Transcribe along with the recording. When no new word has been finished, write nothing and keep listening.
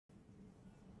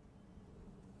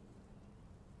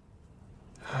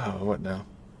Oh, what now?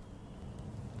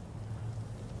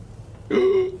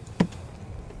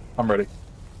 I'm ready.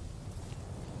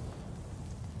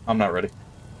 I'm not ready.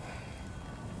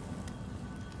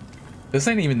 This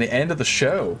ain't even the end of the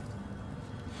show.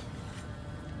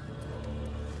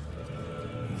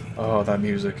 Oh, that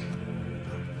music.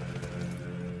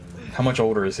 How much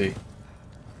older is he?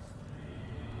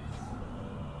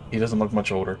 He doesn't look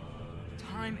much older.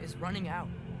 Time is running out.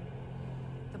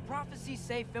 The prophecies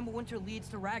say Fimbulwinter leads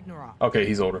to Ragnarok. Okay,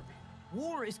 he's older.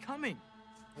 War is coming.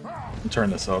 Turn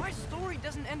this up. My story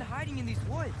doesn't end hiding in these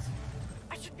woods.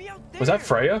 I should be out there. Was that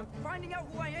Freya? Finding out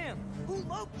who I am, who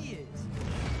Loki is.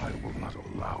 I will not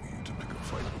allow you to pick a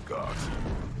fight with gods.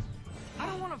 I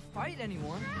don't want to fight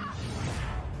anyone. I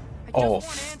just Oh, want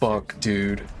answers. fuck,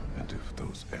 dude. And if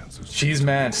those answers... She's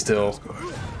mad still.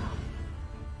 Asgard,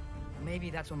 Maybe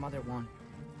that's what Mother wanted.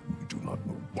 you do not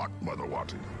know what Mother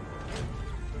wanted.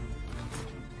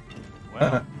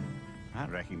 Well, I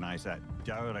recognize that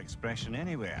dour expression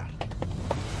anywhere.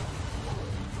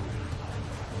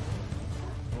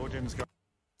 Odin's got...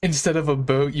 Instead of a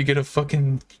boat, you get a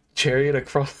fucking chariot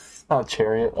across... Not a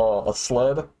chariot, a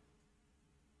sled.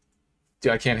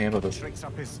 Dude, I can't handle this. tricks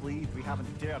up his sleeve we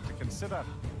haven't dared to consider.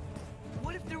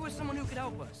 What if there was someone who could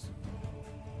help us?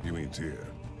 You mean Tyr?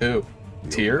 Who? The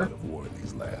Tyr? only man of war in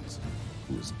these lands,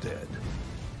 who is dead.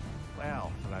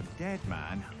 Well, for a dead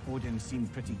man, Odin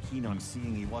seemed pretty keen on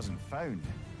seeing he wasn't found.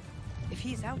 If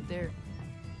he's out there,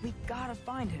 we gotta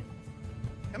find him.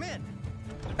 Come in.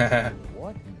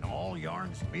 What in all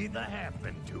yarns be the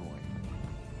happen to him?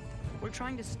 We're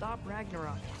trying to stop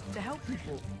Ragnarok, to help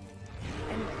people.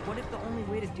 And what if the only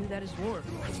way to do that is war?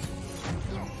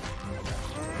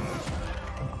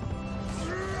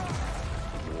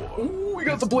 Ooh, we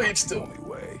got the blade still. Only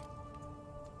way.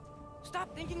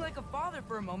 Stop thinking like a father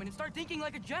for a moment and start thinking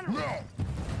like a general.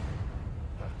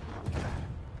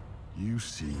 You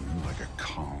seem like a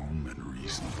calm and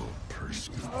reasonable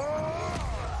person.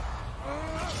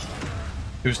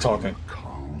 Who's talking?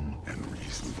 Calm and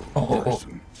reasonable Oh.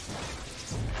 person.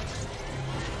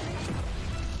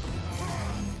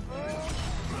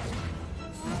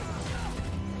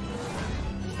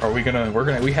 Are we gonna...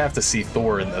 we have to see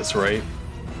Thor in this, right?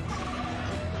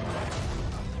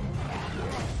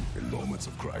 In moments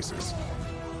of crisis,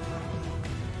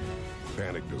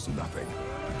 panic does nothing.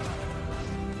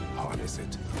 Harness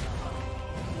it.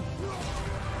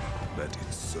 Let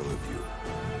it serve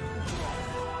you.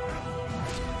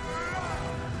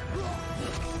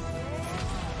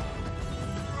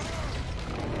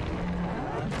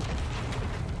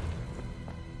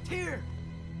 Tyr!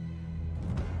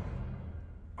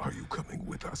 Are you coming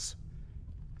with us?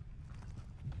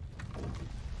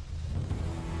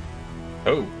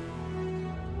 Oh.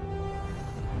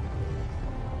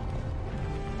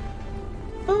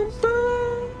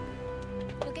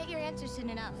 You'll get your answer soon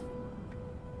enough.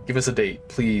 Give us a date,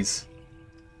 please.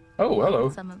 Oh, hello.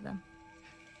 Some of them.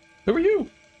 Who are you?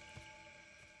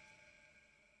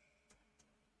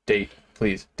 Date,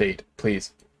 please. Date,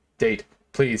 please. Date,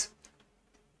 please.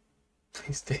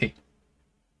 Please date.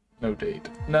 No date.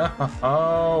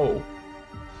 No.